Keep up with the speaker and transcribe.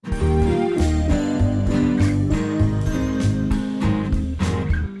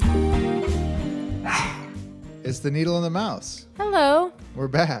the Needle and the Mouse. Hello. We're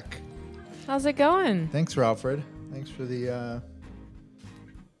back. How's it going? Thanks, Ralfred. Thanks for the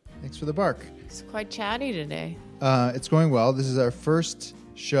bark. It's quite chatty today. It's going well. This is our first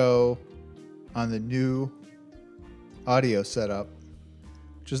show on the new audio setup,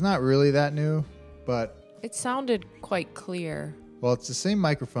 which is not really that new, but It sounded quite clear. well, it's the same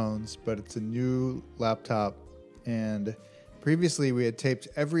microphones, but it's a new laptop. And previously, we had taped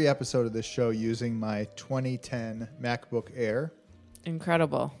every episode of this show using my 2010 MacBook Air,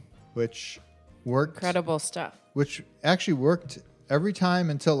 Incredible. which worked. Incredible stuff. Which actually worked every time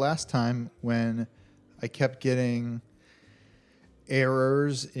until last time when I kept getting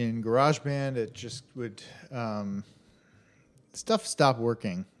errors in GarageBand. It just would stuff stop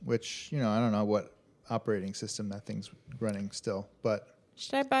working, which, I don't know what operating system that thing's running still. But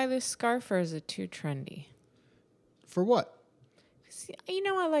Should I buy this scarf or is it too trendy? for what? See,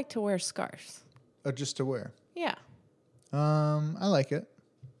 I like to wear scarves. Just to wear. Yeah. I like it.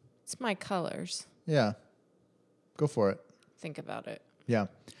 It's my colors. Yeah. Go for it. Think about it. Yeah.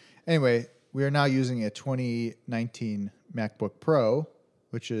 Anyway, we are now using a 2019 MacBook Pro,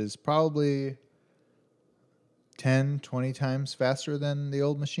 which is probably 10, 20 times faster than the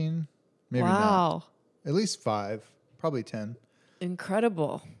old machine. Maybe not. Wow. At least 5, probably 10.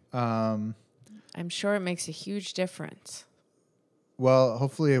 Incredible. I'm sure it makes a huge difference. Well,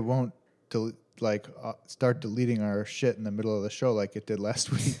 hopefully it won't start deleting our shit in the middle of the show like it did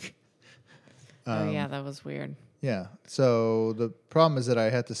last week. Oh, yeah, that was weird. Yeah. So the problem is that I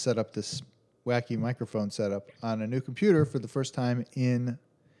had to set up this wacky microphone setup on a new computer for the first time in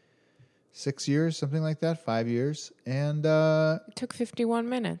 6 years, something like that, 5 years. And It took 51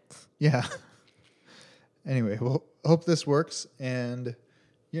 minutes. yeah. Anyway, we'll hope this works. And,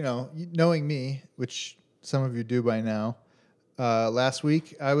 knowing me, which some of you do by now, last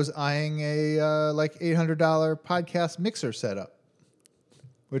week I was eyeing a $800 podcast mixer setup,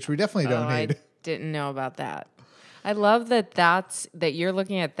 which we definitely don't need. I didn't know about that. I love that you're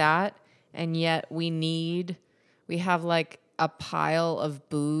looking at that, and yet we have like a pile of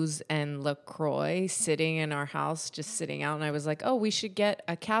booze and LaCroix sitting in our house, just sitting out. And I was like, oh, we should get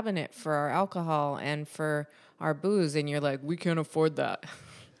a cabinet for our alcohol and for our booze. And you're like, we can't afford that.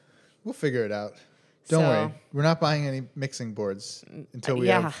 We'll figure it out. Don't worry. We're not buying any mixing boards until we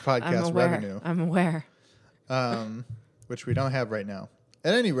have podcast revenue. I'm aware. Which we don't have right now.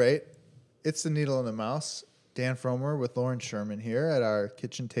 At any rate, it's the Needle and the Mouse. Dan Fromer with Lauren Sherman here at our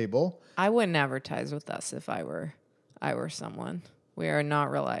kitchen table. I wouldn't advertise with us if I were someone. We are not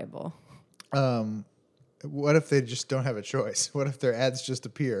reliable. What if they just don't have a choice? What if their ads just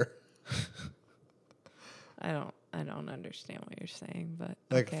appear? I don't understand what you're saying, but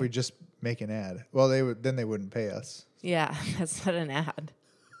if we just make an ad. Well, they wouldn't pay us. Yeah, that's not an ad.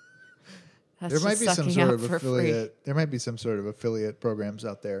 That's there might be some sort of affiliate. Free. There might be some sort of affiliate programs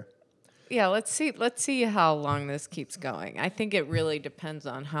out there. Yeah, let's see how long this keeps going. I think it really depends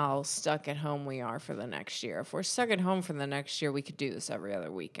on how stuck at home we are for the next year. If we're stuck at home for the next year, we could do this every other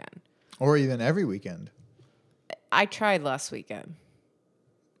weekend. Or even every weekend. I tried last weekend.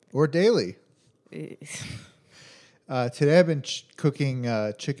 Or daily. Today I've been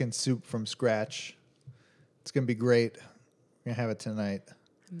cooking chicken soup from scratch. It's going to be great. We're going to have it tonight.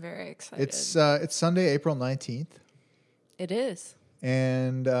 I'm very excited. It's Sunday, April 19th. It is.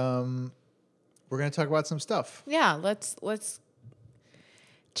 And we're going to talk about some stuff. Yeah, let's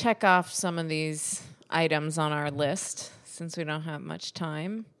check off some of these items on our list since we don't have much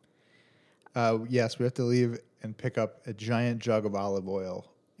time. Yes, we have to leave and pick up a giant jug of olive oil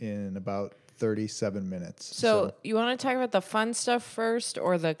in about 37 minutes. So you want to talk about the fun stuff first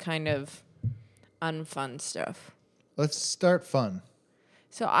or the kind of unfun stuff? Let's start fun.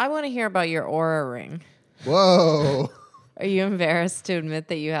 So I want to hear about your Aura ring. Whoa. Are you embarrassed to admit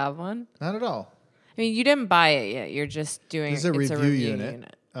that you have one? Not at all. I mean, you didn't buy it yet. You're just doing it's a review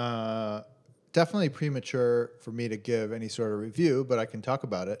unit. Definitely premature for me to give any sort of review, but I can talk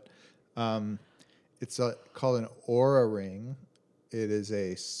about it. It's called an Aura ring. It is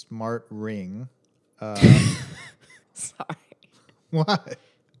a smart ring. Sorry. What?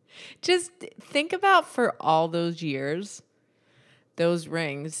 Just think about for all those years, those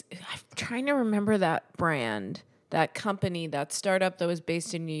rings. I'm trying to remember that brand, that company, that startup that was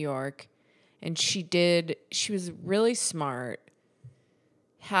based in New York. And she was really smart,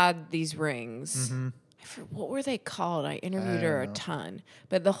 had these rings. Mm-hmm. What were they called? I interviewed her a ton.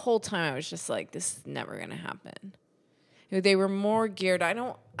 But the whole time I was just like, this is never going to happen. They were more geared.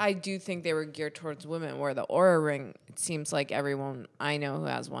 I do think they were geared towards women, where the Aura ring, it seems like everyone I know who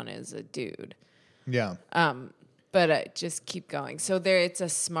has one is a dude. Yeah. But just keep going. So it's a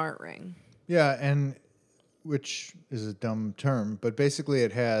smart ring. Yeah, and which is a dumb term, but basically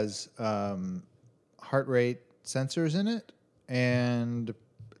it has heart rate sensors in it and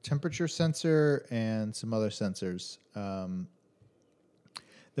temperature sensor and some other sensors.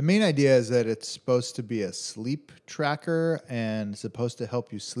 The main idea is that it's supposed to be a sleep tracker and supposed to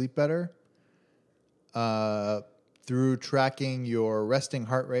help you sleep better through tracking your resting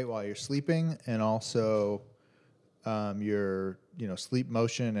heart rate while you're sleeping and also your sleep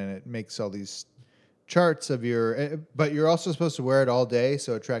motion, and it makes all these charts of your. But you're also supposed to wear it all day,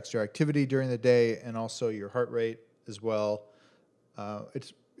 so it tracks your activity during the day and also your heart rate as well. I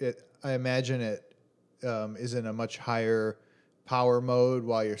imagine it is in a much higher power mode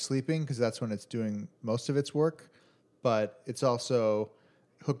while you're sleeping because that's when it's doing most of its work. But it's also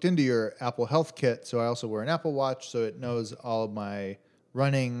hooked into your Apple Health Kit, so I also wear an Apple Watch, so it knows all of my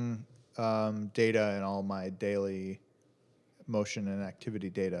running data and all my daily motion and activity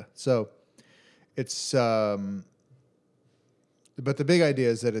data. So it's, but the big idea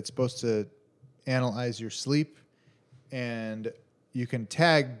is that it's supposed to analyze your sleep, and you can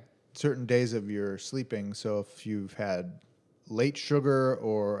tag certain days of your sleeping. So if you've had late sugar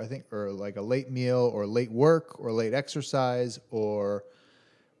or like a late meal or late work or late exercise or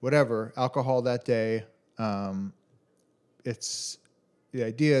whatever, alcohol that day, the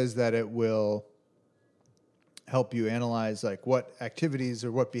idea is that it will help you analyze like what activities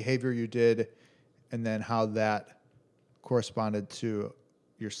or what behavior you did and then how that corresponded to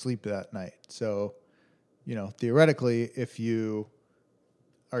your sleep that night. So, theoretically, if you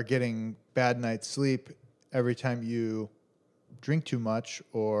are getting bad night's sleep every time you drink too much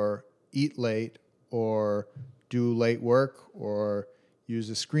or eat late or do late work or use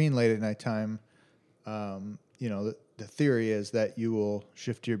a screen late at nighttime, the theory is that you will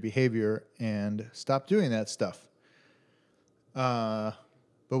shift your behavior and stop doing that stuff. But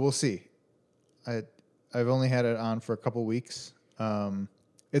we'll see. I've only had it on for a couple weeks.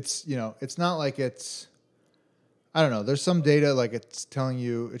 It's not like it's, I don't know. There's some data like it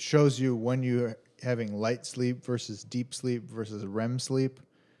shows you when you're having light sleep versus deep sleep versus REM sleep.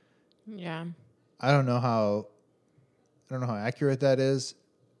 Yeah. I don't know how accurate that is.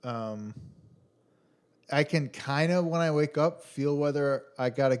 I can kind of, when I wake up, feel whether I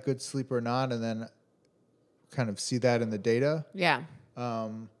got a good sleep or not, and then kind of see that in the data. Yeah.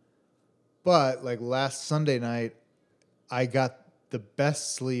 But like last Sunday night, I got the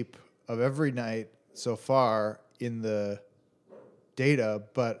best sleep of every night so far in the data,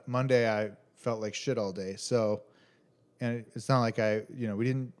 but Monday I felt like shit all day. So, and it's not like we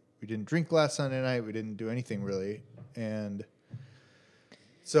didn't drink last Sunday night. We didn't do anything really. And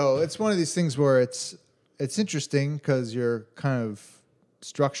so it's one of these things where it's interesting because you're kind of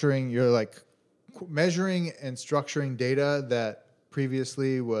you're like measuring and structuring data that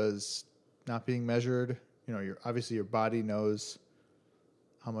previously was not being measured. Obviously your body knows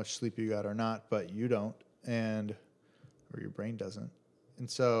how much sleep you got or not, but you don't, or your brain doesn't. And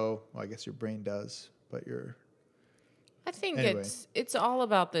so, well, I guess your brain does, but I think anyway. it's all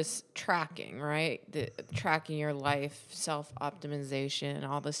about this tracking, right? Tracking your life, self-optimization,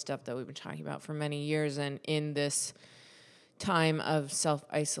 all this stuff that we've been talking about for many years. And in this time of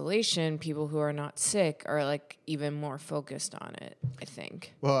self-isolation, people who are not sick are like even more focused on it, I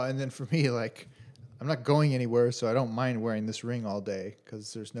think. Well, and then for me, like, I'm not going anywhere, so I don't mind wearing this ring all day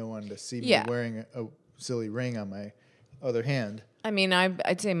because there's no one to see me wearing a silly ring on my other hand. I mean,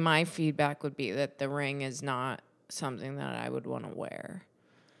 I'd say my feedback would be that the ring is not something that I would want to wear.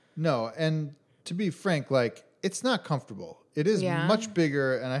 No, and to be frank, like, it's not comfortable. It is much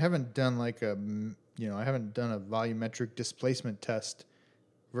bigger, and I haven't done like a volumetric displacement test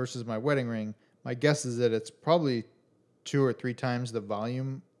versus my wedding ring. My guess is that it's probably 2 or 3 times the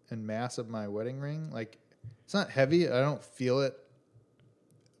volume and mass of my wedding ring. Like, it's not heavy. I don't feel it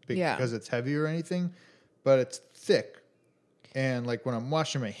because it's heavy or anything, but it's thick. And like when I'm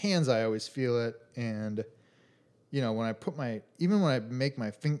washing my hands, I always feel it. And when I make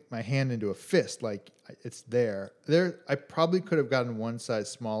my hand into a fist, like it's there. I probably could have gotten one size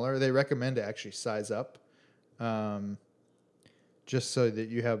smaller. They recommend to actually size up, just so that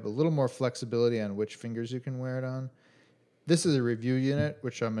you have a little more flexibility on which fingers you can wear it on. This is a review unit,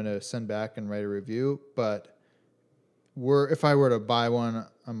 which I'm going to send back and write a review. But if I were to buy one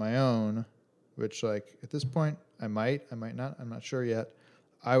on my own, which like at this point I might not, I'm not sure yet,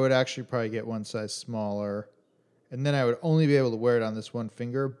 I would actually probably get one size smaller. And then I would only be able to wear it on this one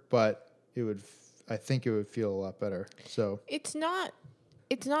finger, but I think it would feel a lot better. So it's not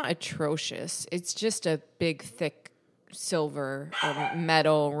atrocious. It's just a big, thick silver or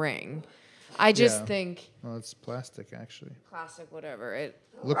metal ring. I just think Well, it's plastic, actually. plastic, whatever. It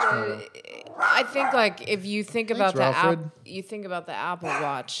Looks metal. I think like if you think about Ralfred. you think about the Apple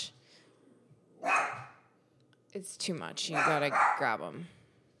Watch, it's too much. You gotta grab them.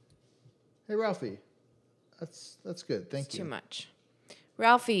 Hey, Ralphie. That's good. Thank It's you. too much.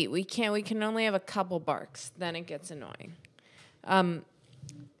 Ralphie, we can only have a couple barks. Then it gets annoying.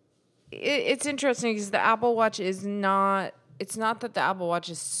 It's interesting because the Apple Watch is not. It's not that the Apple Watch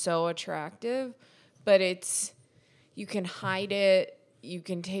is so attractive, but you can hide it. You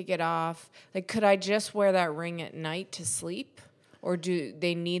can take it off. Like, could I just wear that ring at night to sleep? Or do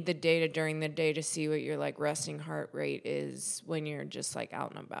they need the data during the day to see what your like resting heart rate is when you're just like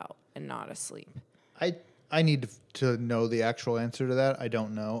out and about and not asleep? I need to know the actual answer to that. I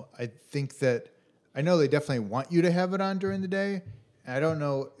don't know. I think that I know they definitely want you to have it on during the day. I don't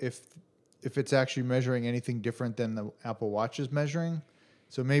know if it's actually measuring anything different than the Apple Watch is measuring.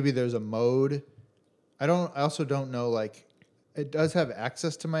 So maybe there's a mode. I also don't know, like, it does have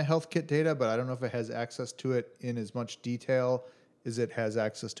access to my health kit data, but I don't know if it has access to it in as much detail as it has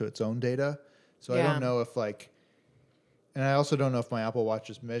access to its own data. So I don't know if and I also don't know if my Apple Watch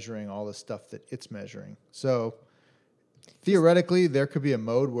is measuring all the stuff that it's measuring. So theoretically, there could be a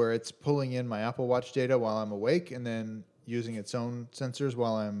mode where it's pulling in my Apple Watch data while I'm awake and then using its own sensors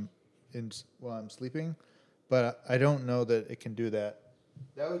while I'm sleeping. But I don't know that it can do that.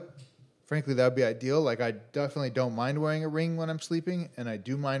 Frankly, that would be ideal. Like, I definitely don't mind wearing a ring when I'm sleeping, and I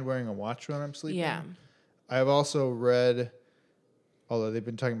do mind wearing a watch when I'm sleeping. Yeah. I've also read, although they've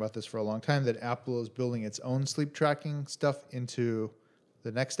been talking about this for a long time, that Apple is building its own sleep tracking stuff into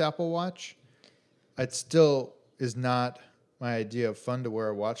the next Apple Watch. It still is not my idea of fun to wear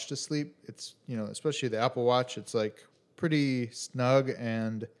a watch to sleep. It's, especially the Apple Watch, it's like pretty snug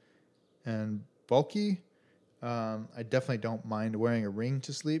and bulky. I definitely don't mind wearing a ring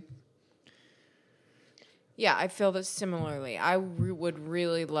to sleep. Yeah, I feel this similarly. I would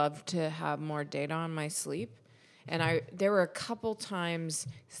really love to have more data on my sleep. And there were a couple times,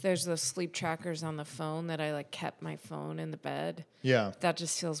 there's those sleep trackers on the phone that I like kept my phone in the bed. Yeah. That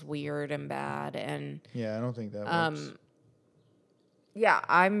just feels weird and bad. And yeah, I don't think that works. yeah,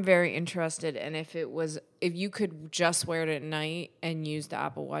 I'm very interested. And if you could just wear it at night and use the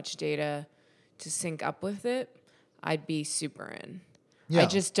Apple Watch data to sync up with it, I'd be super in. Yeah. I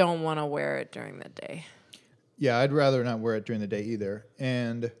just don't want to wear it during the day. Yeah, I'd rather not wear it during the day either.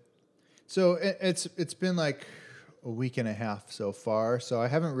 And so it's been like a week and a half so far. So I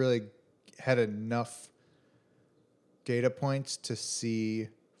haven't really had enough data points to see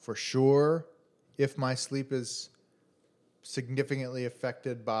for sure if my sleep is significantly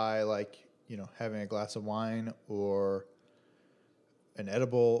affected by, like, having a glass of wine or an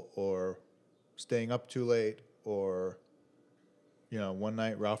edible or staying up too late or one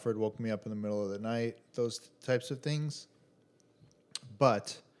night Ralfred woke me up in the middle of the night, those types of things.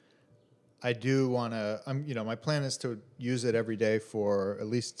 But I do want to, my plan is to use it every day for at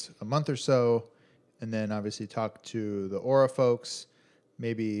least a month or so, and then obviously talk to the Aura folks.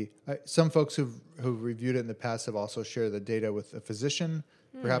 Maybe some folks who've reviewed it in the past have also shared the data with a physician.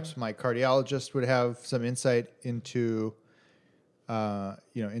 Perhaps my cardiologist would have some insight into,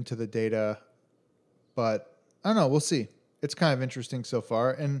 into the data. But I don't know. We'll see. It's kind of interesting so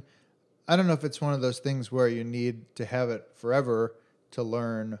far. And I don't know if it's one of those things where you need to have it forever to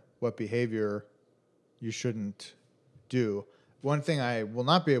learn what behavior you shouldn't do. One thing I will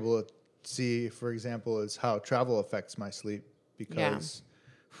not be able to see, for example, is how travel affects my sleep because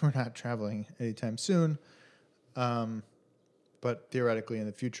we're not traveling anytime soon. But theoretically in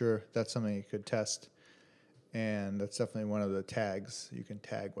the future, that's something you could test. And that's definitely one of the tags. You can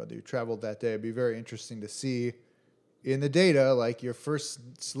tag whether you traveled that day. It'd be very interesting to see in the data, like your first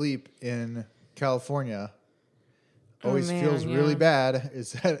sleep in California always feels really bad.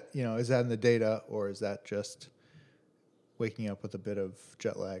 Is that in the data, or is that just waking up with a bit of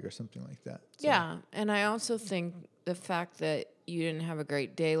jet lag or something like that? So. Yeah, and I also think the fact that you didn't have a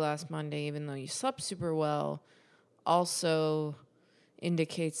great day last Monday, even though you slept super well, also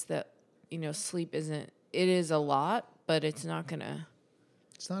indicates that, sleep it is a lot, but it's not gonna.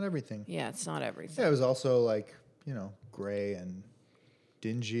 It's not everything. Yeah, it's not everything. Yeah, it was also like, gray and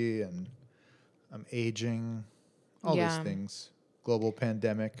dingy, and I'm aging, all these things, global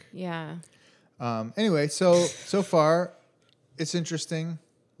pandemic. Yeah. Anyway, so far, it's interesting.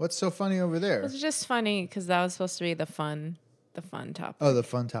 What's so funny over there? It's just funny because that was supposed to be the fun topic. Oh, the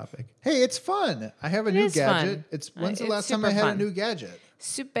fun topic. Hey, it's fun. I have a new gadget. Fun. When's the last time I had a new gadget?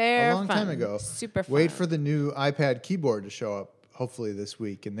 Super A long fun. time ago. Super fun. Wait for the new iPad keyboard to show up, hopefully this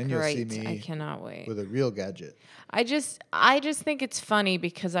week, and then you'll see Great. I me cannot wait. with a real gadget. I just think it's funny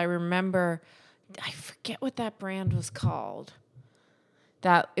because I remember, I forget what that brand was called.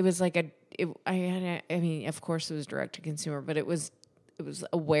 That it was like I mean, of course it was direct to consumer, but it was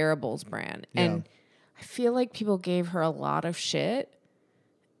a wearables brand. Yeah. And I feel like people gave her a lot of shit.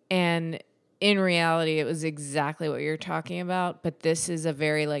 And in reality, it was exactly what you're talking about. But this is a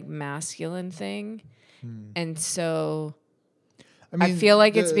very like masculine thing. And so I feel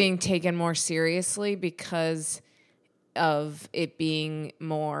like it's being taken more seriously because of it being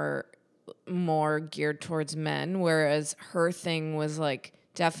more geared towards men, whereas her thing was like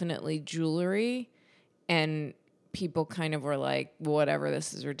definitely jewelry, and people kind of were like, whatever,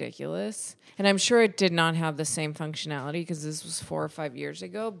 this is ridiculous. And I'm sure it did not have the same functionality because this was 4 or 5 years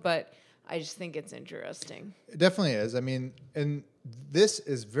ago, but I just think it's interesting. It definitely is. I mean, and this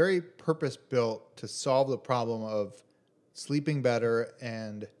is very purpose-built to solve the problem of sleeping better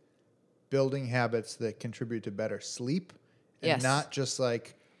and building habits that contribute to better sleep, and not just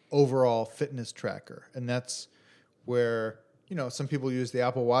like overall fitness tracker. And that's where, you know, some people use the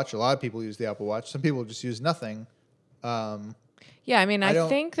Apple Watch. A lot of people use the Apple Watch. Some people just use nothing. Yeah, I mean, I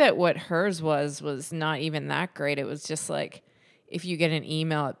think that what hers was not even that great. It was just like, if you get an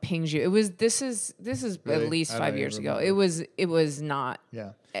email, it pings you. This is Really? at least 5 years ago. Remember. It was not.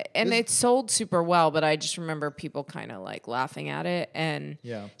 Yeah. And it sold super well, but I just remember people kind of like laughing at it. And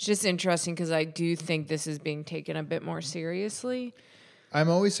it's just interesting because I do think this is being taken a bit more seriously. I'm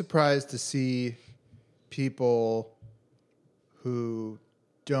always surprised to see people who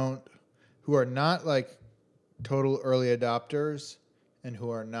are not like total early adopters and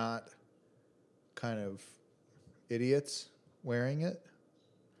who are not kind of idiots wearing it.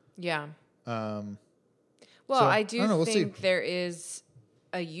 Yeah. Well, I do think there is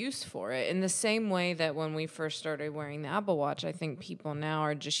a use for it in the same way that when we first started wearing the Apple Watch, I think people now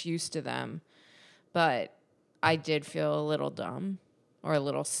are just used to them. But I did feel a little dumb, or a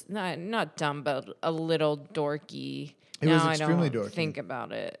little not dumb, but a little dorky. It was extremely dorky. Think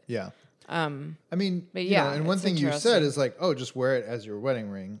about it. Yeah. I mean, but you know, and one thing you said is like, oh, just wear it as your wedding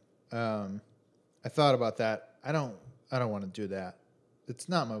ring. I thought about that. I don't want to do that. It's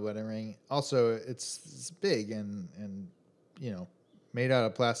not my wedding ring. Also, it's big and you know, made out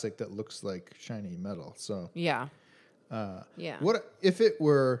of plastic that looks like shiny metal. So yeah. What if it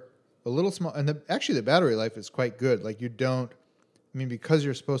were a little small? And actually, the battery life is quite good. Like because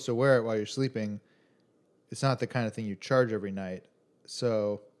you're supposed to wear it while you're sleeping, it's not the kind of thing you charge every night.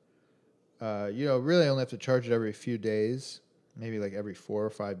 So, you know, really only have to charge it every few days, maybe like every 4 or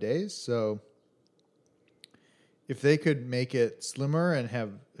 5 days. So if they could make it slimmer and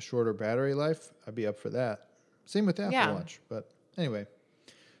have a shorter battery life, I'd be up for that. Same with the Apple Watch. But anyway,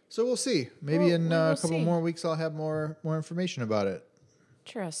 so we'll see. Maybe in a couple more weeks, I'll have more information about it.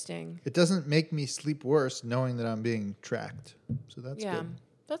 Interesting. It doesn't make me sleep worse knowing that I'm being tracked. So that's good.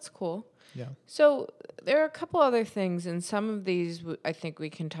 That's cool. Yeah. So there are a couple other things, and some of these I think we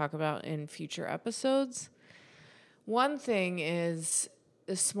can talk about in future episodes. One thing is,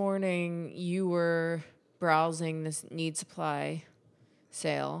 this morning you were browsing this Need Supply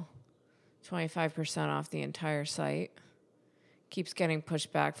sale, 25% off the entire site. Keeps getting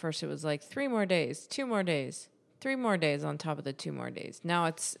pushed back. First it was like 3 more days, 2 more days, 3 more days on top of the 2 more days. Now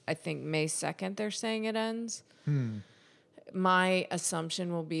it's, I think, May 2nd they're saying it ends. My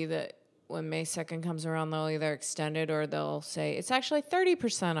assumption will be that when May 2nd comes around, they'll either extend it or they'll say it's actually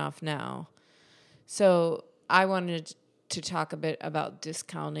 30% off now. So I wanted to talk a bit about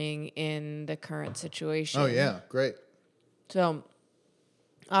discounting in the current situation. Oh, yeah. Great. So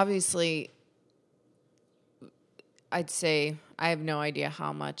obviously, I'd say I have no idea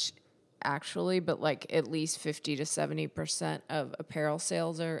how much actually, but like at least 50 to 70% of apparel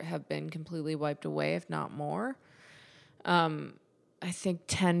sales have been completely wiped away, if not more. I think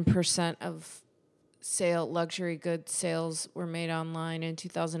 10% of luxury goods sales were made online in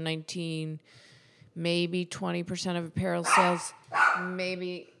 2019. Maybe 20% of apparel sales.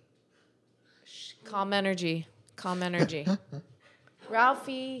 Maybe. Calm energy.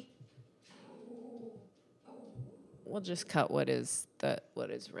 Ralphie. We'll just cut what is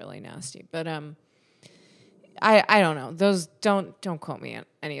really nasty. But I don't know. Those don't quote me on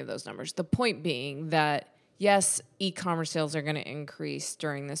any of those numbers. The point being that yes, e-commerce sales are going to increase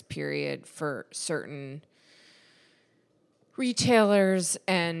during this period for certain retailers,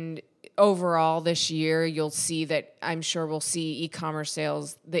 and overall this year you'll see that I'm sure we'll see e-commerce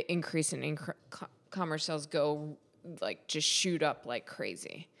sales, the increase in commerce sales go like just shoot up like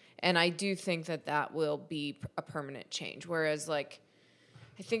crazy. And I do think that will be a permanent change. Whereas like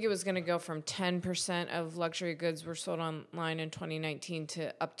I think it was going to go from 10% of luxury goods were sold online in 2019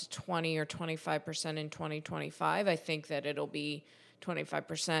 to up to 20 or 25% in 2025. I think that it'll be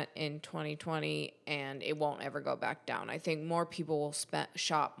 25% in 2020, and it won't ever go back down. I think more people will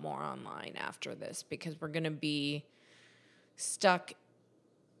shop more online after this because we're going to be stuck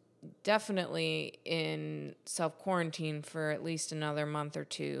definitely in self-quarantine for at least another month or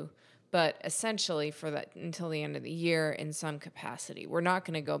two, but essentially for that until the end of the year in some capacity. We're not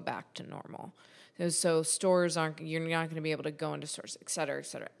going to go back to normal. So stores you're not going to be able to go into stores, et cetera, et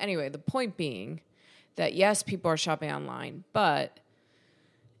cetera. Anyway, the point being that yes, people are shopping online, but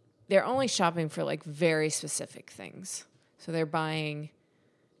they're only shopping for like very specific things. So they're buying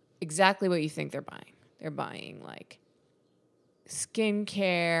exactly what you think they're buying. They're buying like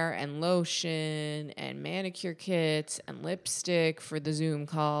skincare and lotion and manicure kits and lipstick for the Zoom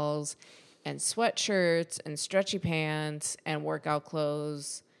calls and sweatshirts and stretchy pants and workout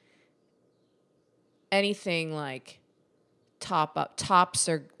clothes. Anything like tops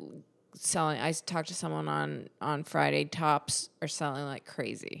are selling. I talked to someone on Friday. Tops are selling like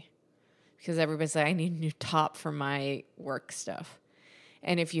crazy because everybody's like, I need a new top for my work stuff.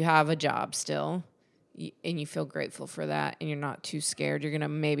 And if you have a job still, and you feel grateful for that and you're not too scared, you're going to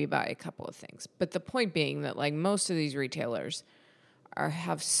maybe buy a couple of things. But the point being that like most of these retailers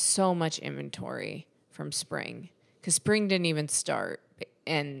have so much inventory from spring because spring didn't even start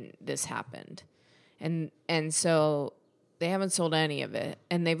and this happened. And so they haven't sold any of it.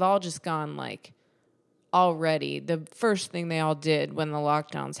 And they've all just gone like already. The first thing they all did when the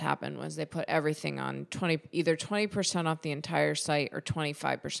lockdowns happened was they put everything on either 20% off the entire site or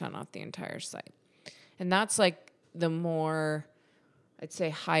 25% off the entire site. And that's like the more, I'd say,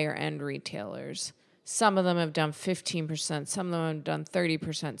 higher end retailers. Some of them have done 15%. Some of them have done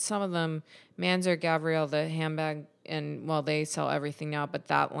 30%. Some of them, Manzer Gabrielle, the handbag, and well, they sell everything now, but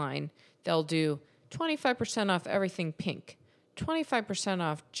that line, they'll do 25% off everything pink, 25%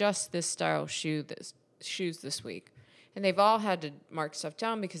 off just this style shoes this week. And they've all had to mark stuff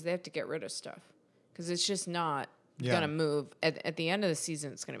down because they have to get rid of stuff because it's just not going to move. At the end of the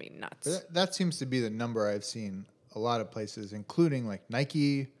season, it's going to be nuts. That seems to be the number I've seen a lot of places, including like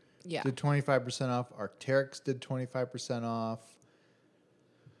Nike did 25% off. Arc'teryx did 25% off.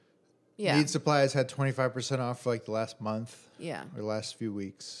 Yeah. Need Supplies had 25% off for like the last month. Yeah. Or the last few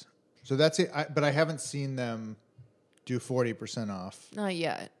weeks. So that's it. But I haven't seen them do 40% off. Not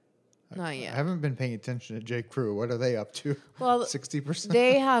yet. Not yet. I haven't been paying attention to J. Crew. What are they up to? Well, 60%?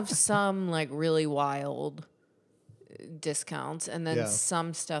 They have some like really wild discounts, and then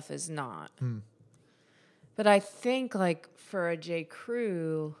some stuff is not. But I think like for a J.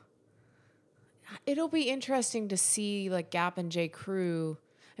 Crew, it'll be interesting to see like Gap and J. Crew.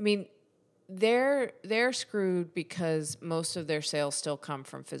 I mean, they're screwed because most of their sales still come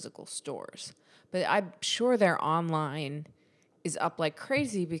from physical stores. But I'm sure their online is up like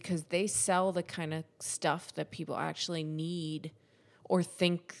crazy because they sell the kind of stuff that people actually need or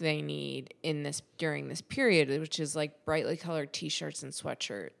think they need during this period, which is like brightly colored t-shirts and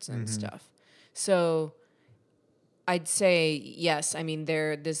sweatshirts and stuff. So I'd say yes. I mean,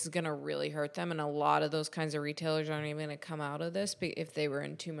 this is going to really hurt them, and a lot of those kinds of retailers aren't even going to come out of this if they were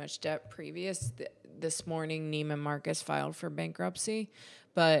in too much debt previous. This morning, Neiman Marcus filed for bankruptcy,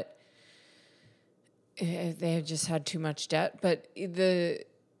 but they have just had too much debt. But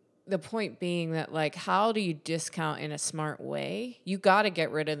the point being that, like, how do you discount in a smart way? You got to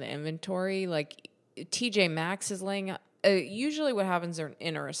get rid of the inventory. Like, TJ Maxx is laying out. Usually what happens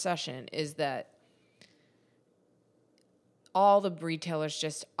in a recession is that all the retailers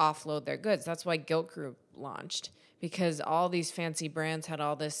just offload their goods. That's why Gilt Group launched, because all these fancy brands had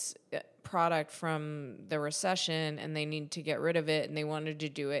all this product from the recession and they needed to get rid of it, and they wanted to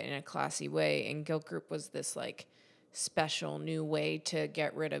do it in a classy way. And Gilt Group was this like special new way to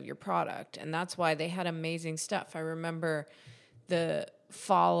get rid of your product. And that's why they had amazing stuff. I remember the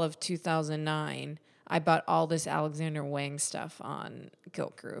fall of 2009, I bought all this Alexander Wang stuff on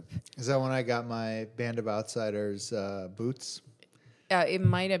Gilt Group. Is that when I got my Band of Outsiders boots? It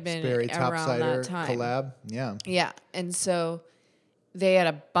might have been Sperry around that time. Collab. Yeah. Yeah. And so they had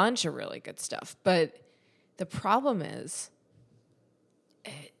a bunch of really good stuff. But the problem is,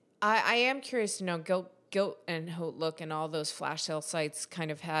 I am curious to know, Gilt and Haute Look and all those flash sale sites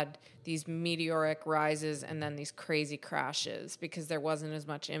kind of had these meteoric rises and then these crazy crashes because there wasn't as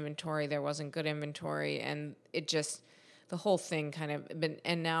much inventory, there wasn't good inventory, and it just, the whole thing kind of been,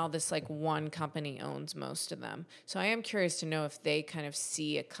 and now this like one company owns most of them. So I am curious to know if they kind of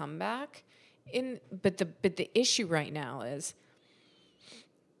see a comeback but the issue right now is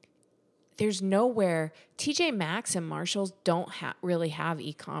there's nowhere. TJ Maxx and Marshalls don't really have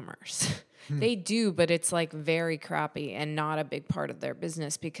e-commerce. They do, but it's like very crappy and not a big part of their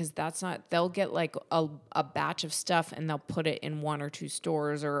business because that's not, they'll get like a batch of stuff and they'll put it in 1 or 2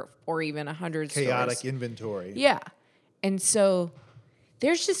 stores or even 100 Chaotic stores. inventory. Yeah. And so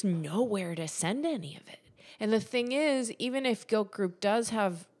there's just nowhere to send any of it. And the thing is, even if Gilt Group does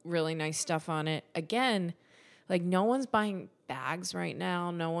have really nice stuff on it, again, like no one's buying bags right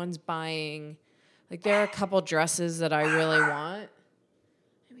now. No one's buying, like there are a couple dresses that I really want.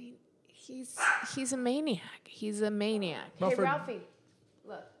 I mean, he's a maniac. He's a maniac. Well, hey, Ralphie,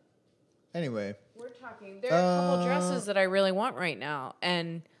 look. Anyway. We're talking. There are a couple dresses that I really want right now,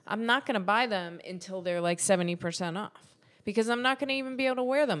 and I'm not going to buy them until they're like 70% off because I'm not going to even be able to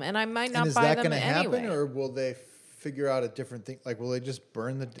wear them, and I might not buy them anyway. Is that going to happen, or will they figure out a different thing? Like, will they just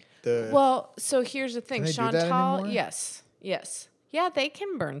burn the? Well, so here's the thing, Can they do that Chantal. anymore? Yes. Yeah, they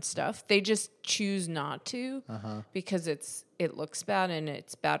can burn stuff. They just choose not to because it looks bad and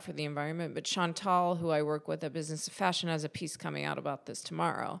it's bad for the environment. But Chantal, who I work with at Business of Fashion, has a piece coming out about this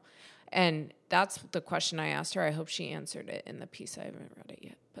tomorrow. And that's the question I asked her. I hope she answered it in the piece. I haven't read it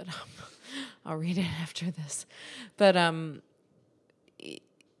yet, but I'll read it after this. But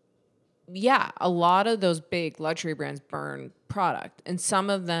yeah, a lot of those big luxury brands burn product, and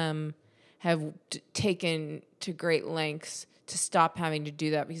some of them have taken to great lengths to stop having to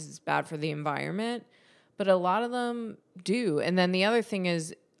do that because it's bad for the environment. But a lot of them do. And then the other thing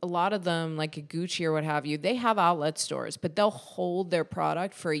is a lot of them, like a Gucci or what have you, they have outlet stores, but they'll hold their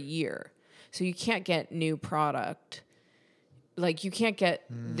product for a year. So you can't get new product. Like you can't get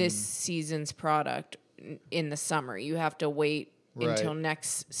this season's product in the summer. You have to wait until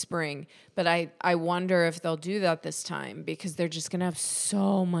next spring. But I wonder if they'll do that this time because they're just going to have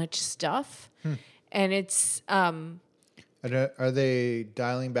so much stuff. And it's... Are they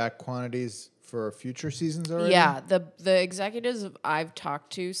dialing back quantities for future seasons already? Yeah, the executives I've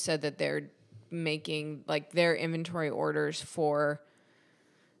talked to said that they're making like their inventory orders for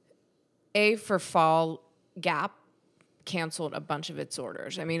fall. Gap canceled a bunch of its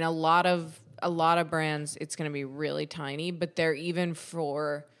orders. I mean, a lot of brands, it's going to be really tiny, but they're even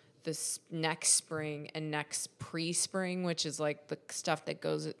for this next spring and next pre-spring, which is like the stuff that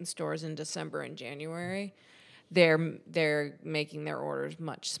goes in stores in December and January. They're making their orders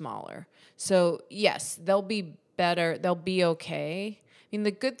much smaller. So yes, they'll be better. They'll be okay. I mean,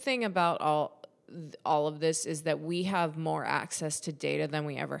 the good thing about all of this is that we have more access to data than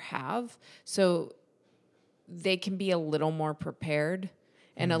we ever have. So they can be a little more prepared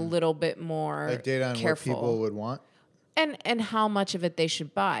and a little bit more like data on careful. what people would want. And how much of it they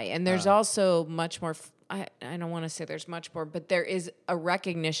should buy. And there's also much more... I don't want to say there's much more, but there is a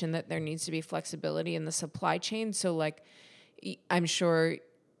recognition that there needs to be flexibility in the supply chain. So, like, I'm sure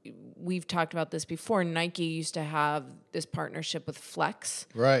we've talked about this before. Nike used to have this partnership with Flex,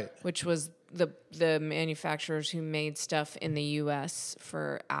 right? Which was the manufacturers who made stuff in the U.S.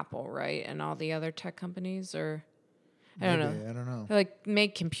 for Apple, right, and all the other tech companies, or I don't know. They, like,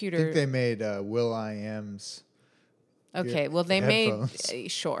 make computers. I think they made Will.i.am's. Okay, well, they made,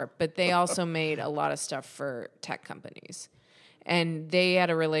 sure, but they also made a lot of stuff for tech companies. And they had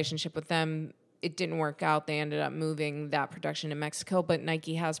a relationship with them. It didn't work out. They ended up moving that production to Mexico, but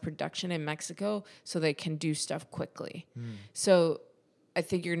Nike has production in Mexico, so they can do stuff quickly. So I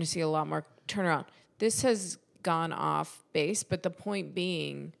think you're going to see a lot more turnaround. This has gone off base, but the point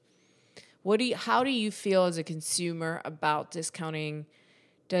being, how do you feel as a consumer about discounting?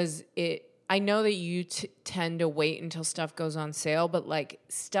 Does it... I know that you tend to wait until stuff goes on sale, but like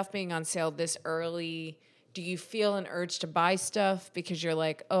stuff being on sale this early, do you feel an urge to buy stuff because you're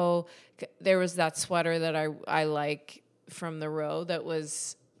like, oh, there was that sweater that I like from the row that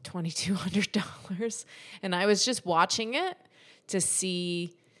was $2,200, and I was just watching it to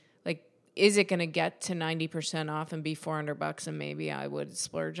see, like, is it going to get to 90% off and be $400, and maybe I would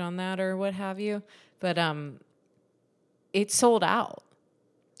splurge on that or what have you, but it sold out.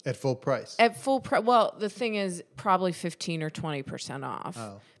 At full price? At full price. Well, the thing is probably 15 or 20% off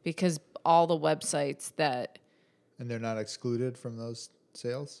because all the websites that... And they're not excluded from those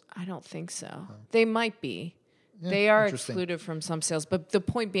sales? I don't think so. Oh. They might be. Yeah, they are excluded from some sales. But the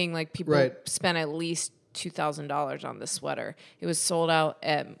point being, like, people spent at least $2,000 on this sweater. It was sold out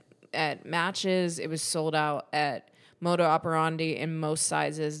at Matches. It was sold out at Modo Operandi in most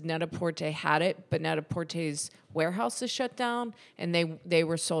sizes. Net-a-Porter had it, but Net-a-Porter's warehouse is shut down, and they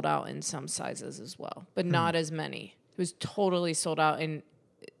were sold out in some sizes as well, but not as many. It was totally sold out in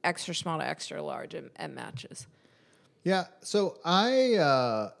extra small to extra large at Matches. Yeah, so I,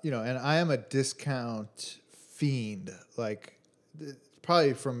 and I am a discount fiend. Like,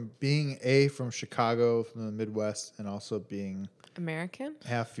 probably from being from Chicago, from the Midwest, and also being American?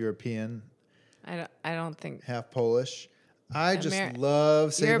 half European, I don't think half Polish. I just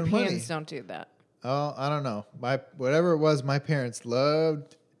love saving money. Europeans don't do that. Oh, I don't know. Whatever it was, my parents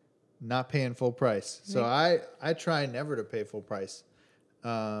loved not paying full price. So I try never to pay full price.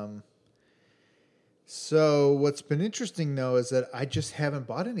 So what's been interesting though is that I just haven't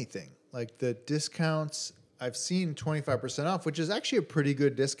bought anything. Like the discounts, I've seen 25% off, which is actually a pretty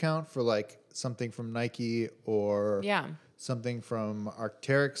good discount for like something from Nike or something from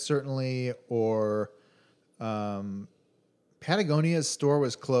Arc'teryx certainly, or Patagonia's store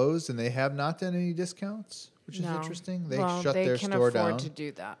was closed and they have not done any discounts, which is interesting. They shut their store down. They can afford to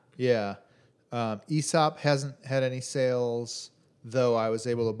do that. Yeah. Aesop hasn't had any sales, though I was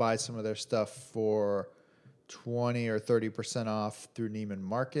able to buy some of their stuff for 20 or 30% off through Neiman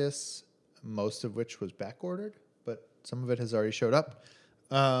Marcus, most of which was back ordered, but some of it has already showed up.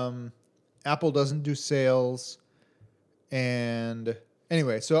 Apple doesn't do sales. And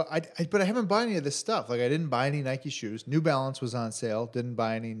anyway, so but I haven't bought any of this stuff. Like I didn't buy any Nike shoes. New Balance was on sale. Didn't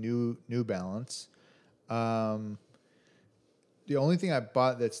buy any New Balance. The only thing I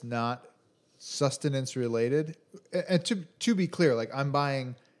bought that's not sustenance related, and to be clear, like I'm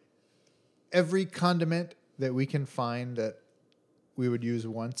buying every condiment that we can find that we would use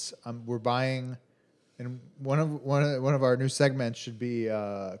once. We're buying, and one of our new segments should be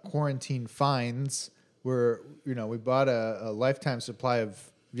quarantine finds. Where we bought a lifetime supply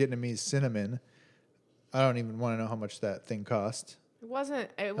of Vietnamese cinnamon. I don't even want to know how much that thing cost. It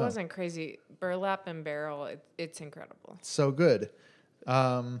wasn't crazy. Burlap and barrel, it's incredible. So good.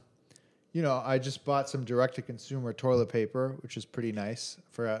 I just bought some direct-to-consumer toilet paper, which is pretty nice. I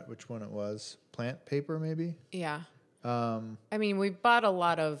forgot which one it was. Plant paper, maybe? Yeah. We bought a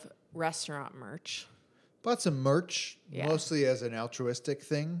lot of restaurant merch. Bought some merch, mostly as an altruistic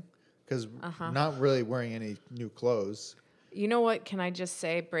thing, because not really wearing any new clothes. You know what? Can I just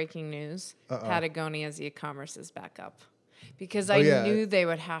say, breaking news, Patagonia's e-commerce is back up. Because I knew they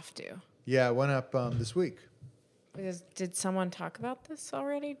would have to. Yeah, it went up this week. Did someone talk about this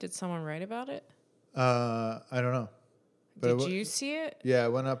already? Did someone write about it? I don't know. But did you see it? Yeah,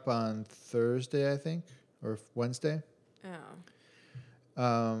 it went up on Thursday, I think, or Wednesday.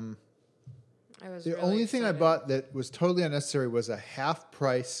 Oh. The only thing I bought that was totally unnecessary was a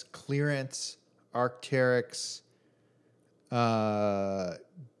half-price clearance Arc'teryx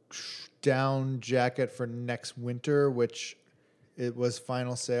down jacket for next winter, which it was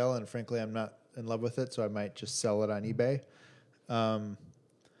final sale, and frankly, I'm not in love with it, so I might just sell it on eBay. And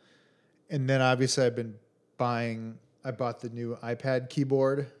then obviously I bought the new iPad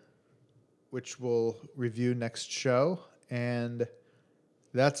keyboard, which we'll review next show, and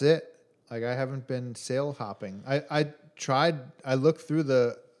that's it. Like I haven't been sale hopping. I looked through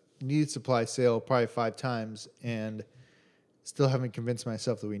the needed supply sale probably 5 times and still haven't convinced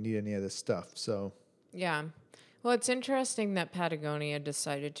myself that we need any of this stuff. So yeah. Well, it's interesting that Patagonia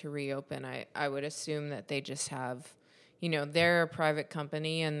decided to reopen. I would assume that they just have, they're a private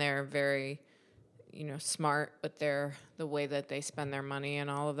company and they're very, smart with the way that they spend their money and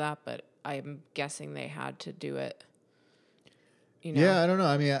all of that. But I'm guessing they had to do it. Yeah, I don't know.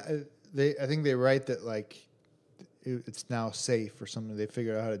 I mean, I think they write that like it's now safe or something. They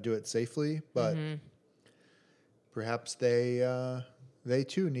figured out how to do it safely, but perhaps they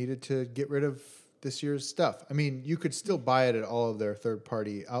too needed to get rid of this year's stuff. I mean, you could still buy it at all of their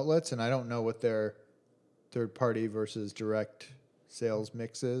third-party outlets, and I don't know what their third-party versus direct sales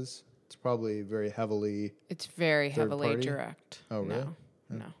mix is. It's probably very heavily. It's very heavily direct. Oh, really?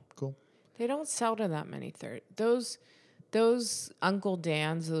 No. Cool. They don't sell to that many those Uncle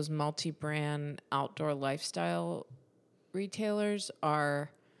Dan's, those multi-brand outdoor lifestyle retailers are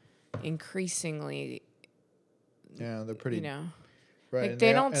increasingly. Yeah, they're pretty. Right. Like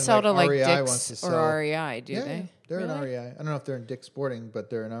they don't sell to like Dick's or REI, do they? They're in REI. I don't know if they're in Dick's Sporting, but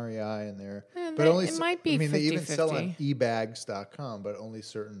they're in REI and they're. But only it might be. I mean, 50-50. They even sell on ebags.com, but only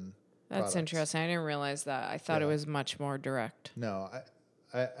certain. That's products. Interesting. I didn't realize that. I thought it was much more direct. No,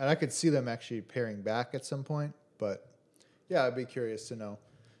 I could see them actually paring back at some point, but yeah, I'd be curious to know.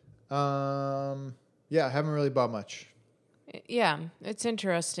 I haven't really bought much. Yeah, it's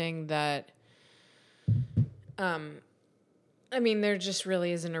interesting that. There just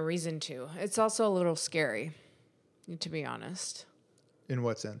really isn't a reason to. It's also a little scary, to be honest. In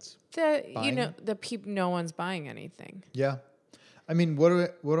what sense? No one's buying anything. Yeah, I mean, what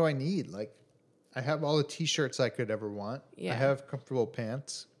do I need? Like, I have all the T-shirts I could ever want. Yeah. I have comfortable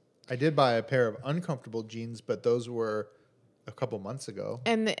pants. I did buy a pair of uncomfortable jeans, but those were a couple months ago.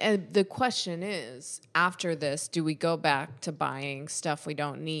 And the question is, after this, do we go back to buying stuff we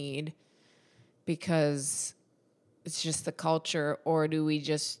don't need because it's just the culture, or do we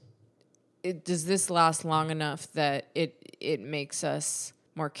just does this last long enough that it makes us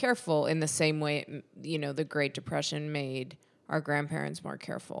more careful in the same way, the Great Depression made our grandparents more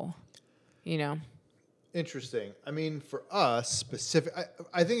careful, Interesting. I mean, for us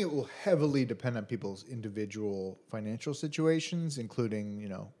I think it will heavily depend on people's individual financial situations, including,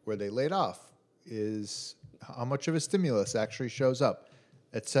 where they laid off, is how much of a stimulus actually shows up,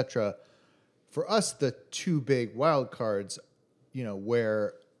 etc. For us, the two big wild cards,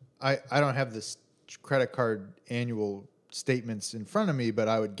 where I don't have this credit card annual statements in front of me, but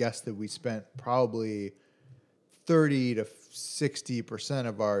I would guess that we spent probably 30 to 60%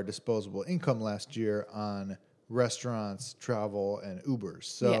 of our disposable income last year on restaurants, travel, and Ubers.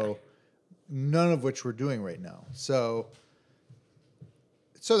 So none of which we're doing right now. So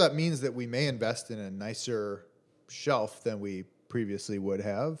that means that we may invest in a nicer shelf than we previously would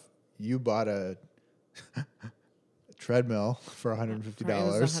have. You bought a treadmill for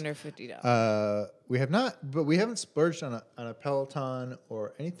 $150. It was $150. We have not, but we haven't splurged on a Peloton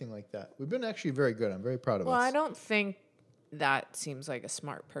or anything like that. We've been actually very good. I'm very proud of us. Well, I don't think that seems like a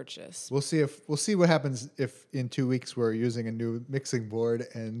smart purchase. We'll see what happens if in 2 weeks we're using a new mixing board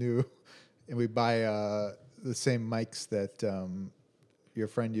and we buy the same mics that your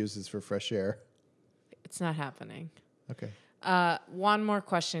friend uses for fresh air. It's not happening. Okay. One more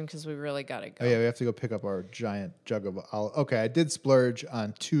question because we really got to go. Oh, yeah, we have to go pick up our giant jug of olive. Okay, I did splurge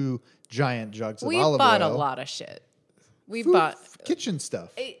on 2 giant jugs of olive oil. We bought a lot of shit. We bought kitchen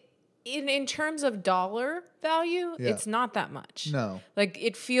stuff. In terms of dollar value, it's not that much. No. Like,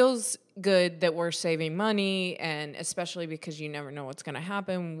 it feels good that we're saving money, and especially because you never know what's going to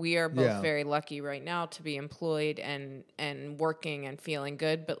happen. We are both very lucky right now to be employed and working and feeling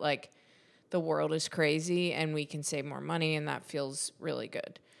good, but like, the world is crazy and we can save more money, and that feels really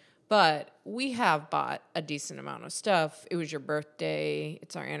good. But we have bought a decent amount of stuff. It was your birthday.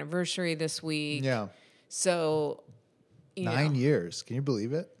 It's our anniversary this week. Yeah. So, 9 years. Can you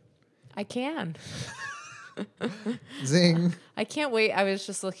believe it? I can. Zing. I can't wait. I was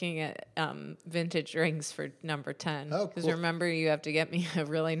just looking at vintage rings for number 10. Oh, Because cool. remember, you have to get me a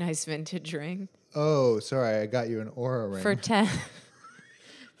really nice vintage ring. Oh, sorry. I got you an Aura ring. For 10.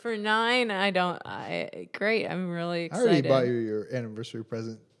 For 9, great. I'm really excited. I already bought you your anniversary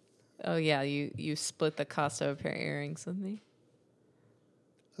present. Oh, yeah. You split the cost of a pair of earrings with me.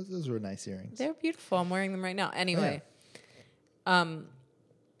 Those were nice earrings. They're beautiful. I'm wearing them right now. Anyway,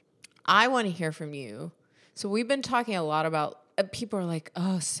 I want to hear from you. So we've been talking a lot about, people are like,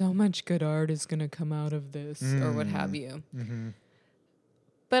 oh, so much good art is going to come out of this or what have you. Mm-hmm.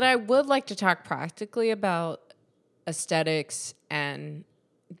 But I would like to talk practically about aesthetics and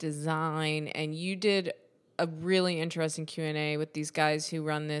design. And you did a really interesting Q&A with these guys who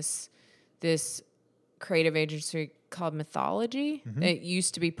run this creative agency called Mythology. Mm-hmm. It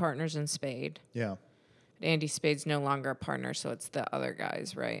used to be Partners in Spade. Yeah. Andy Spade's no longer a partner, so it's the other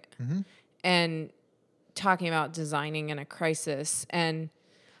guys, right? Mm-hmm. And talking about designing in a crisis. And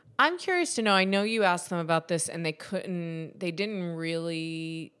I'm curious to know, I know you asked them about this and they didn't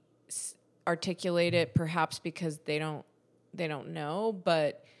really articulate it, perhaps because they don't know,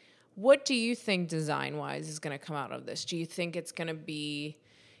 but what do you think design-wise is going to come out of this? Do you think it's going to be,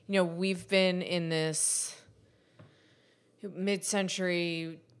 we've been in this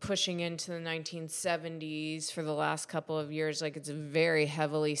mid-century pushing into the 1970s for the last couple of years. Like, it's very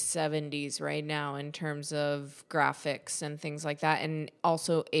heavily 70s right now in terms of graphics and things like that. And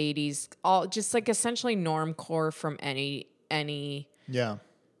also 80s, all just like essentially normcore from any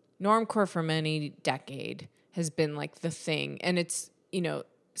normcore from any decade has been like the thing. And it's,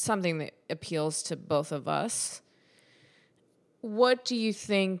 something that appeals to both of us. What do you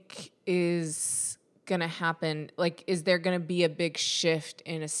think is going to happen? Like, is there going to be a big shift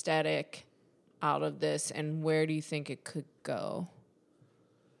in aesthetic out of this, and where do you think it could go?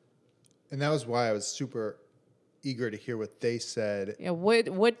 And that was why I was super eager to hear what they said. Yeah,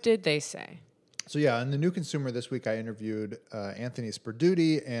 what did they say? So yeah, in The New Consumer this week, I interviewed Anthony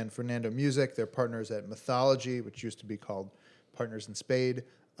Sperduti and Fernando Music. They're partners at Mythology, which used to be called Partners in Spade.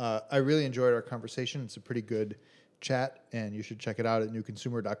 I really enjoyed our conversation. It's a pretty good chat, and you should check it out at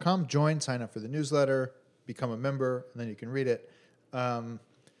newconsumer.com. Sign up for the newsletter, become a member, and then you can read it.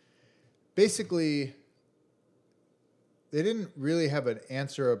 Basically, they didn't really have an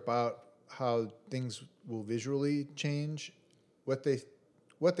answer about how things will visually change. What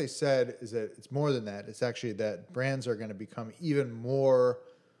they said is that it's more than that. It's actually that brands are going to become even more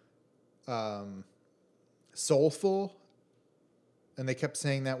soulful and they kept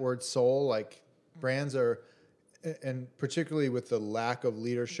saying that word soul. Like brands are, and particularly with the lack of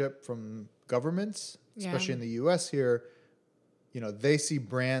leadership from governments, especially in the U.S. here, they see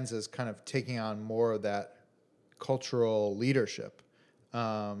brands as kind of taking on more of that cultural leadership,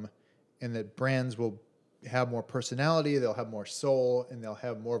 and that brands will have more personality, they'll have more soul, and they'll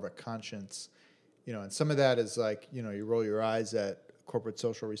have more of a conscience. And some of that is like, you roll your eyes at corporate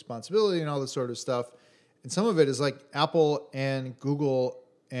social responsibility and all this sort of stuff. And some of it is like Apple and Google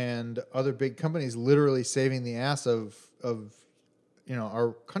and other big companies literally saving the ass of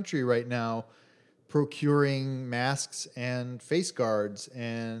our country right now, procuring masks and face guards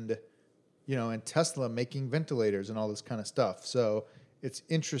and Tesla making ventilators and all this kind of stuff. So it's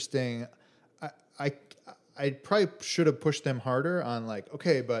interesting. I probably should have pushed them harder on like,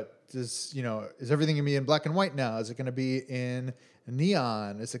 okay, but is everything going to be in black and white now? Is it going to be in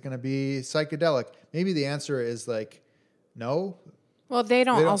neon? Is it going to be psychedelic? Maybe the answer is like, no. Well, they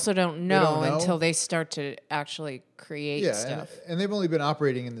don't know until they start to actually create stuff. And they've only been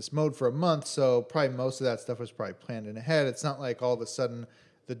operating in this mode for a month, so probably most of that stuff was probably planned in ahead. It's not like all of a sudden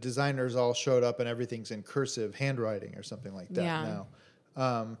the designers all showed up and everything's in cursive handwriting or something like that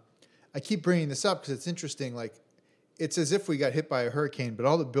now. I keep bringing this up because it's interesting. Like, it's as if we got hit by a hurricane, but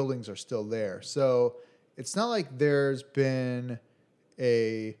all the buildings are still there. So it's not like there's been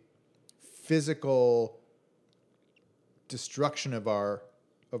a physical destruction of our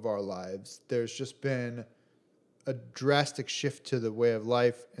lives. There's just been a drastic shift to the way of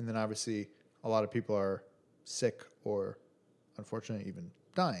life, and then obviously a lot of people are sick or unfortunately even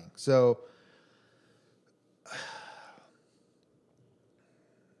dying. So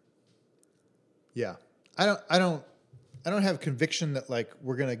yeah, I don't have conviction that like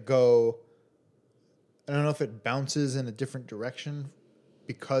we're gonna go. I don't know if it bounces in a different direction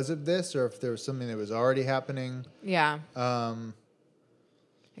because of this, or if there was something that was already happening. Yeah.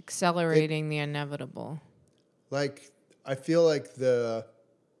 Accelerating the inevitable. Like, I feel like so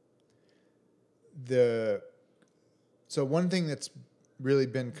one thing that's really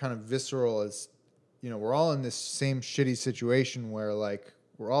been kind of visceral is, we're all in this same shitty situation where like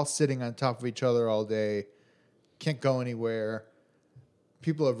we're all sitting on top of each other all day, can't go anywhere.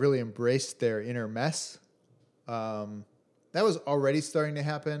 People have really embraced their inner mess. That was already starting to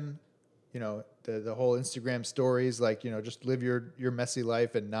happen. The whole Instagram stories, like, just live your messy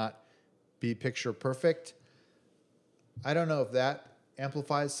life and not be picture perfect. I don't know if that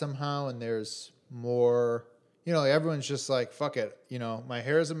amplifies somehow and there's more, everyone's just like, fuck it. My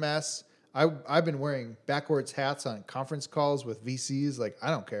hair is a mess. I've been wearing backwards hats on conference calls with VCs. Like,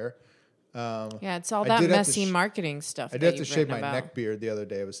 I don't care. Yeah, it's all that messy marketing stuff. I did have to shave my neck beard the other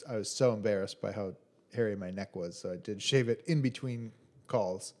day. I was so embarrassed by how hairy my neck was, so I did shave it in between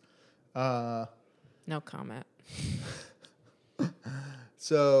calls. No comment.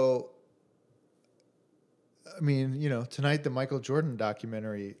 So, I mean, tonight the Michael Jordan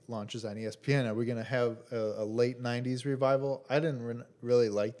documentary launches on ESPN. Are we going to have a late 90s revival? I didn't really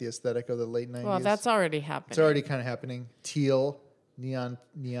like the aesthetic of the late 90s. Well, that's already happening. It's already kind of happening. Teal, neon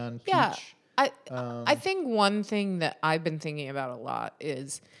peach. Yeah, I think one thing that I've been thinking about a lot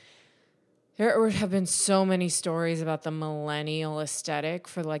is there have been so many stories about the millennial aesthetic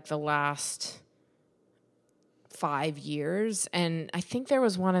for like the last 5 years. And I think there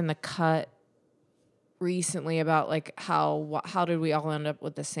was one in The Cut recently about like how did we all end up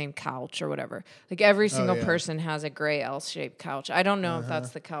with the same couch or whatever. Like every single person has a gray L-shaped couch. I don't know if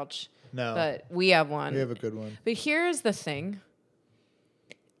that's the couch, but we have one. We have a good one. But here's the thing.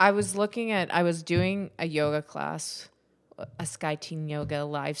 I was doing a yoga class, a Sky Teen Yoga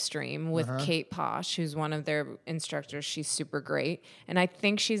live stream with Kate Posh, who's one of their instructors. She's super great. And I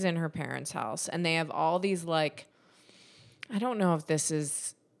think she's in her parents' house. And they have all these like, I don't know if this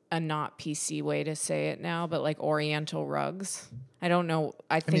is a not PC way to say it now, but like Oriental rugs. I don't know.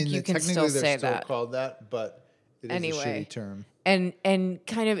 I think you can still say that. They're still called that, but it is a shitty term. And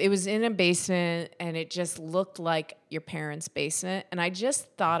kind of, it was in a basement and it just looked like your parents' basement. And I just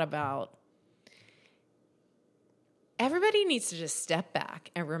thought about, everybody needs to just step back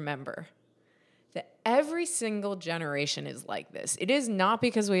and remember that every single generation is like this. It is not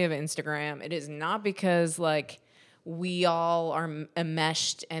because we have Instagram. It is not because like we all are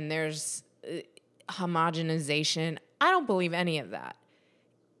enmeshed and there's homogenization. I don't believe any of that.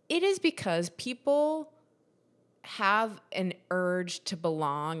 It is because people have an urge to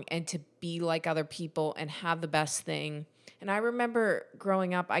belong and to be like other people and have the best thing. And I remember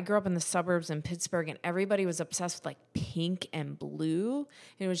growing up, I grew up in the suburbs in Pittsburgh and everybody was obsessed with like pink and blue.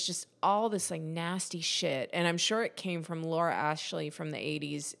 And it was just all this like nasty shit. And I'm sure it came from Laura Ashley from the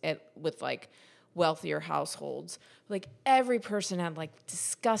 80s with like wealthier households. Like every person had like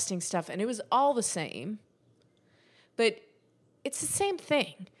disgusting stuff, and it was all the same. But it's the same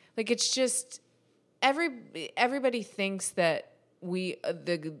thing. Like it's just everybody thinks that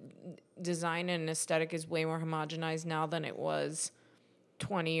the design and aesthetic is way more homogenized now than it was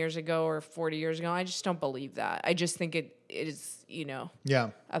 20 years ago or 40 years ago. I just don't believe that. I just think it is,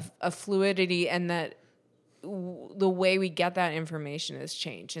 a fluidity, and that the way we get that information has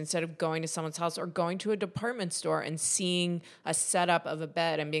changed. Instead of going to someone's house or going to a department store and seeing a setup of a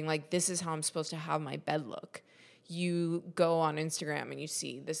bed and being like, this is how I'm supposed to have my bed look. You go on Instagram and you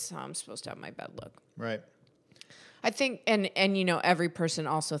see, this is how I'm supposed to have my bed look. Right. I think, and every person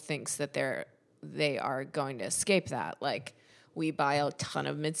also thinks that they are going to escape that. Like, we buy a ton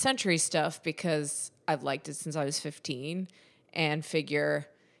of mid-century stuff because I've liked it since I was 15, and figure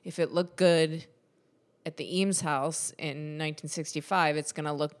if it looked good at the Eames house in 1965, it's going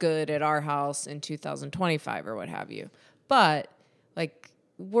to look good at our house in 2025 or what have you. But, like,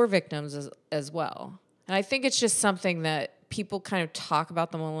 we're victims as well. And I think it's just something that people kind of talk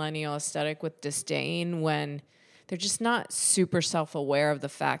about the millennial aesthetic with disdain when they're just not super self-aware of the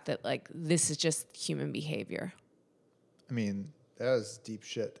fact that, like, this is just human behavior. I mean, that was deep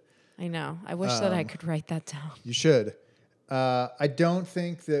shit. I know. I wish that I could write that down. You should. I don't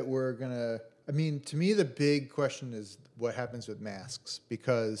think that we're going to... I mean, to me, the big question is what happens with masks,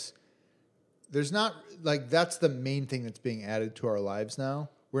 because there's not... Like, that's the main thing that's being added to our lives now.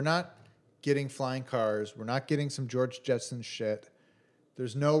 We're not getting flying cars. We're not getting some George Jetson shit.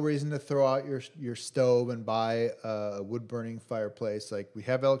 There's no reason to throw out your stove and buy a wood-burning fireplace. Like, we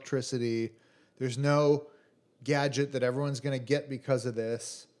have electricity. There's no gadget that everyone's going to get because of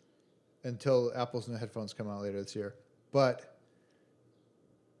this until Apple's new headphones come out later this year. But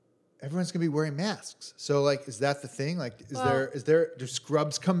everyone's going to be wearing masks. So, like, is that the thing? Like, do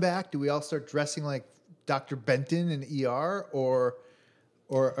scrubs come back? Do we all start dressing like Dr. Benton in ER? Or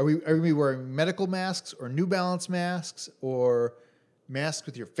are we wearing medical masks or New Balance masks or masks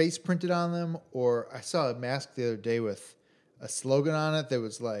with your face printed on them? Or I saw a mask the other day with a slogan on it that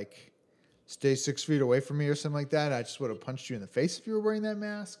was like, stay 6 feet away from me or something like that. I just would have punched you in the face if you were wearing that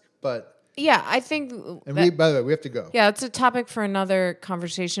mask. But yeah, I think... And by the way, we have to go. Yeah, it's a topic for another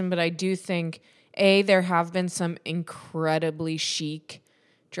conversation, but I do think, there have been some incredibly chic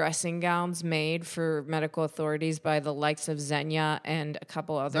dressing gowns made for medical authorities by the likes of Xenia and a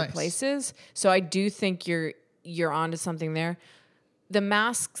couple other places. So I do think you're onto something there. The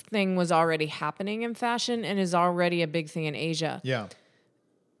mask thing was already happening in fashion and is already a big thing in Asia. Yeah.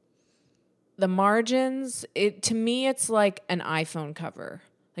 The margins, to me, it's like an iPhone cover.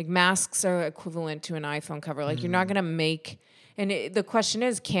 Like, masks are equivalent to an iPhone cover. Like, you're not going to make... And the question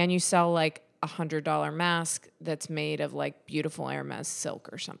is, can you sell, like, $100 mask that's made of, like, beautiful Hermes silk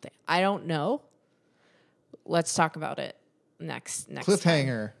or something? I don't know. Let's talk about it next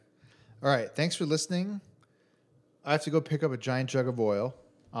Cliffhanger. time. All right. Thanks for listening. I have to go pick up a giant jug of oil.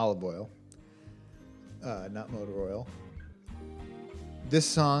 Olive oil. Not motor oil. This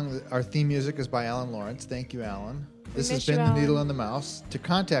song, our theme music, is by Alan Lawrence. Thank you, Alan. This has been The Needle and the Mouse. To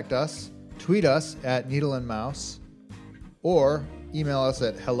contact us, tweet us at Needle and Mouse, or email us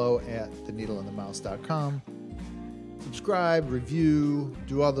at hello@theneedleandthemouse.com. Subscribe, review,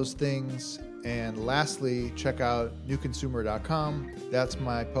 do all those things. And lastly, check out newconsumer.com. That's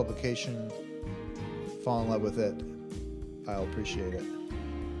my publication. Fall in love with it. I'll appreciate it.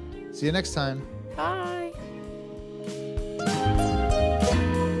 See you next time. Bye.